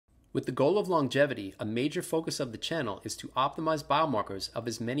With the goal of longevity, a major focus of the channel is to optimize biomarkers of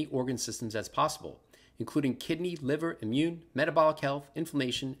as many organ systems as possible, including kidney, liver, immune, metabolic health,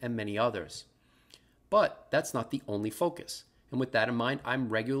 inflammation, and many others. But that's not the only focus, and with that in mind, I'm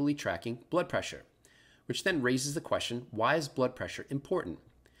regularly tracking blood pressure, which then raises the question, why is blood pressure important?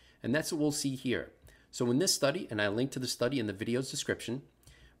 And that's what we'll see here. So in this study, and I link to the study in the video's description,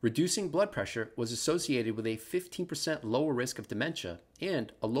 reducing blood pressure was associated with a 15% lower risk of dementia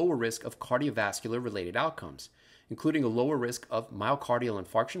and a lower risk of cardiovascular related outcomes, including a lower risk of myocardial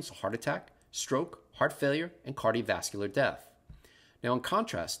infarction, so heart attack, stroke, heart failure, and cardiovascular death. Now in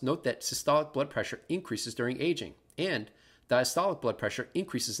contrast, note that systolic blood pressure increases during aging and diastolic blood pressure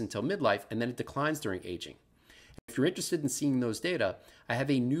increases until midlife and then it declines during aging. If you're interested in seeing those data, I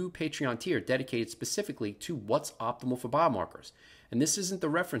have a new Patreon tier dedicated specifically to what's optimal for biomarkers. And this isn't the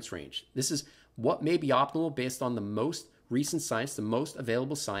reference range. This is what may be optimal based on the most recent science, the most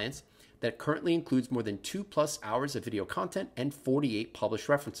available science that currently includes more than 2+ hours of video content and 48 published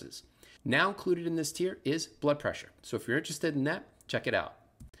references. Now included in this tier is blood pressure. So if you're interested in that, check it out.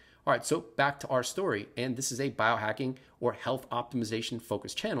 All right, so back to our story, and this is a biohacking or health optimization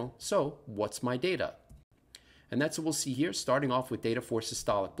focused channel. So what's my data? And that's what we'll see here, starting off with data for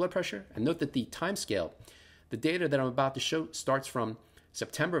systolic blood pressure. And note that the time scale, the data that I'm about to show starts from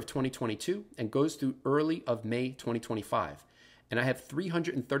September of 2022 and goes through early of May 2025. And I have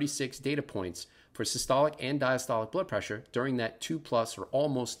 336 data points for systolic and diastolic blood pressure during that 2+ or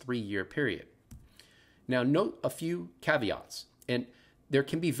almost 3-year period. Now note a few caveats, and there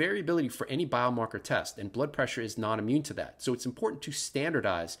can be variability for any biomarker test, and blood pressure is not immune to that. So it's important to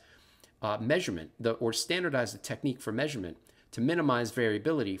standardize measurement or standardize the technique for measurement to minimize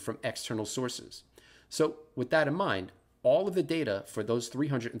variability from external sources. So with that in mind, all of the data for those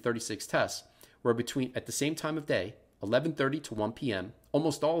 336 tests were between at the same time of day, 11:30 to 1 p.m.,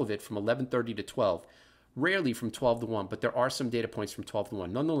 almost all of it from 11:30 to 12, rarely from 12 to 1, but there are some data points from 12 to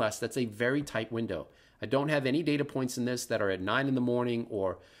 1. Nonetheless, that's a very tight window. I don't have any data points in this that are at 9 in the morning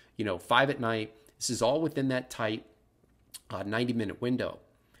or 5 at night. This is all within that tight 90-minute window.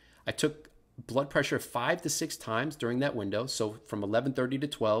 I took blood pressure 5 to 6 times during that window, so from 11:30 to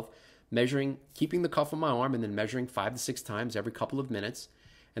 12, measuring, keeping the cuff on my arm and then measuring 5 to 6 times every couple of minutes.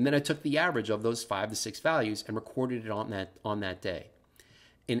 And then I took the average of those 5 to 6 values and recorded it on that day.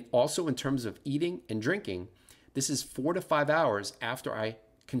 And also in terms of eating and drinking, this is 4 to 5 hours after I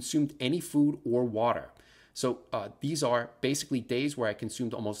consumed any food or water. So these are basically days where I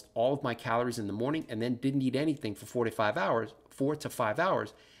consumed almost all of my calories in the morning and then didn't eat anything for 4 to 5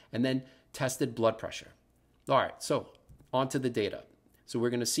 hours, and then tested blood pressure. All right, so on to the data. So we're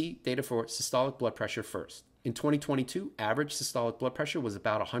going to see data for systolic blood pressure first. In 2022, average systolic blood pressure was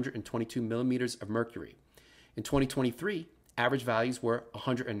about 122 millimeters of mercury. In 2023, average values were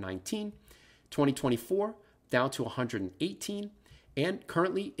 119. 2024, down to 118. And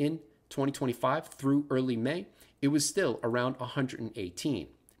currently in 2025 through early May, it was still around 118.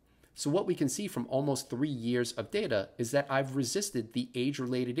 So what we can see from almost 3 years of data is that I've resisted the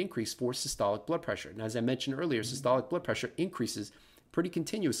age-related increase for systolic blood pressure. And as I mentioned earlier, systolic blood pressure increases pretty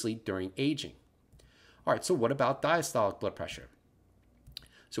continuously during aging. All right, so what about diastolic blood pressure?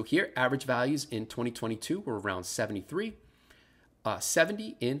 So here, average values in 2022 were around 73,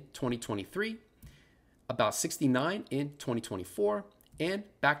 70 in 2023, about 69 in 2024, and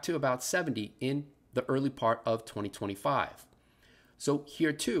back to about 70 in the early part of 2025. So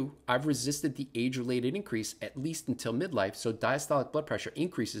here too, I've resisted the age-related increase at least until midlife, so diastolic blood pressure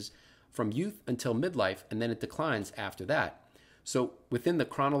increases from youth until midlife, and then it declines after that. So within the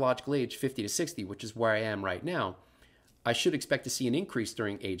chronological age 50 to 60, which is where I am right now, I should expect to see an increase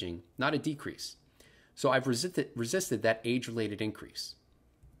during aging, not a decrease. So I've resisted that age-related increase.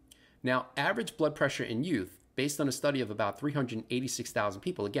 Now, average blood pressure in youth, based on a study of about 386,000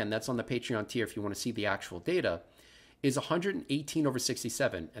 people, again, that's on the Patreon tier if you want to see the actual data, is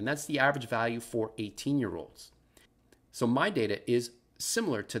 118/67, and that's the average value for 18-year-olds. So my data is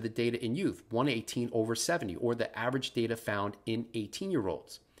similar to the data in youth, 118/70, or the average data found in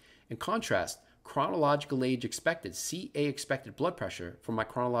 18-year-olds. In contrast, chronological age expected, CA expected blood pressure for my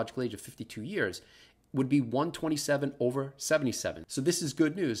chronological age of 52 years would be 127/77. So this is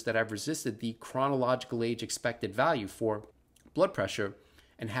good news that I've resisted the chronological age expected value for blood pressure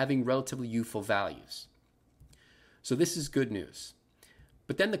and having relatively youthful values. So this is good news.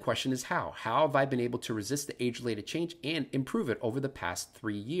 But then the question is how? How have I been able to resist the age-related change and improve it over the past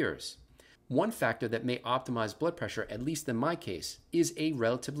 3 years? One factor that may optimize blood pressure, at least in my case, is a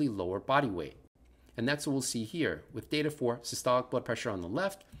relatively lower body weight. And that's what we'll see here with data for systolic blood pressure on the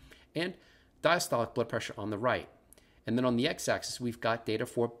left and diastolic blood pressure on the right. And then on the x-axis, we've got data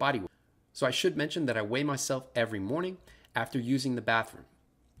for body weight. So I should mention that I weigh myself every morning after using the bathroom.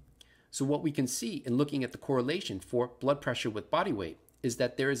 So what we can see in looking at the correlation for blood pressure with body weight is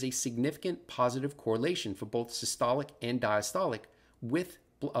that there is a significant positive correlation for both systolic and diastolic with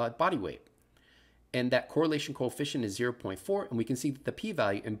body weight. And that correlation coefficient is 0.4, and we can see that the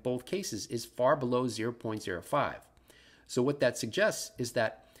p-value in both cases is far below 0.05. So what that suggests is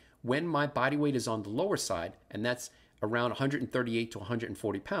that when my body weight is on the lower side, and that's around 138 to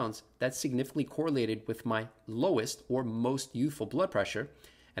 140 pounds, that's significantly correlated with my lowest or most youthful blood pressure,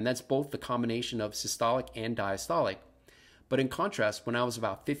 and that's both the combination of systolic and diastolic. But in contrast, when I was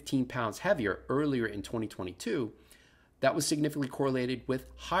about 15 pounds heavier earlier in 2022, that was significantly correlated with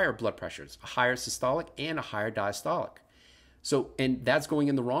higher blood pressures, a higher systolic and a higher diastolic. So, and that's going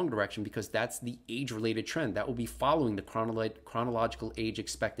in the wrong direction because that's the age-related trend. That will be following the chronological age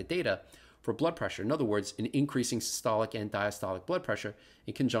expected data for blood pressure. In other words, an increasing systolic and diastolic blood pressure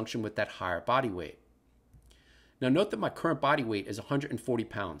in conjunction with that higher body weight. Now note that my current body weight is 140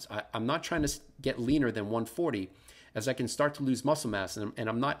 pounds. I'm not trying to get leaner than 140 as I can start to lose muscle mass, and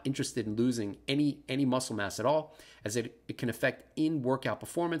I'm not interested in losing any muscle mass at all, as it can affect in-workout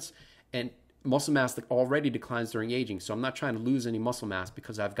performance, and muscle mass that already declines during aging. So I'm not trying to lose any muscle mass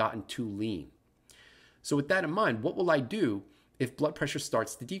because I've gotten too lean. So with that in mind, what will I do if blood pressure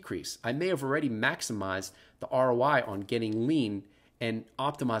starts to decrease? I may have already maximized the ROI on getting lean and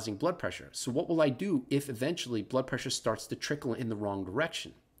optimizing blood pressure. So what will I do if eventually blood pressure starts to trickle in the wrong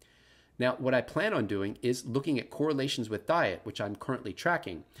direction? Now, what I plan on doing is looking at correlations with diet, which I'm currently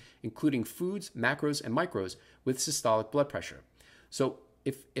tracking, including foods, macros, and micros with systolic blood pressure. So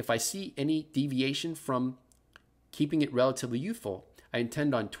if I see any deviation from keeping it relatively youthful, I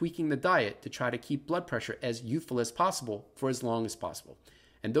intend on tweaking the diet to try to keep blood pressure as youthful as possible for as long as possible.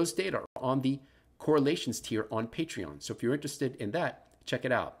 And those data are on the correlations tier on Patreon. So if you're interested in that, check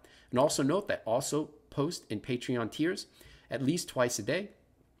it out. And also note that I also post in Patreon tiers at least twice a day,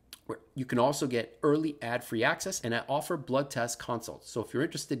 where you can also get early ad-free access, and I offer blood test consults. So if you're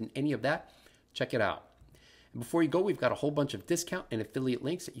interested in any of that, check it out. And before you go, we've got a whole bunch of discount and affiliate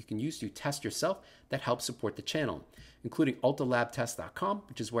links that you can use to test yourself that help support the channel, including ultralabtest.com,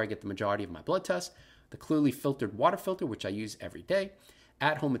 which is where I get the majority of my blood tests, the clearly filtered water filter, which I use every day,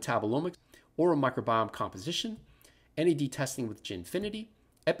 at-home metabolomics, oral microbiome composition, NAD testing with Ginfinity,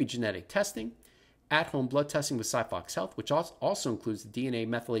 epigenetic testing, at-home blood testing with Cyfox Health, which also includes the DNA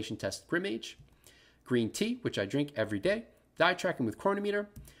methylation test GrimAge, green tea, which I drink every day, diet tracking with Chronometer,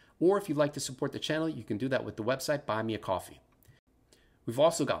 or if you'd like to support the channel, you can do that with the website Buy Me a Coffee. We've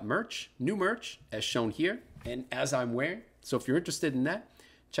also got merch, new merch, as shown here, and as I'm wearing. So if you're interested in that,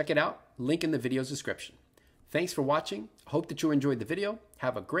 check it out. Link in the video's description. Thanks for watching. Hope that you enjoyed the video.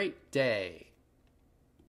 Have a great day.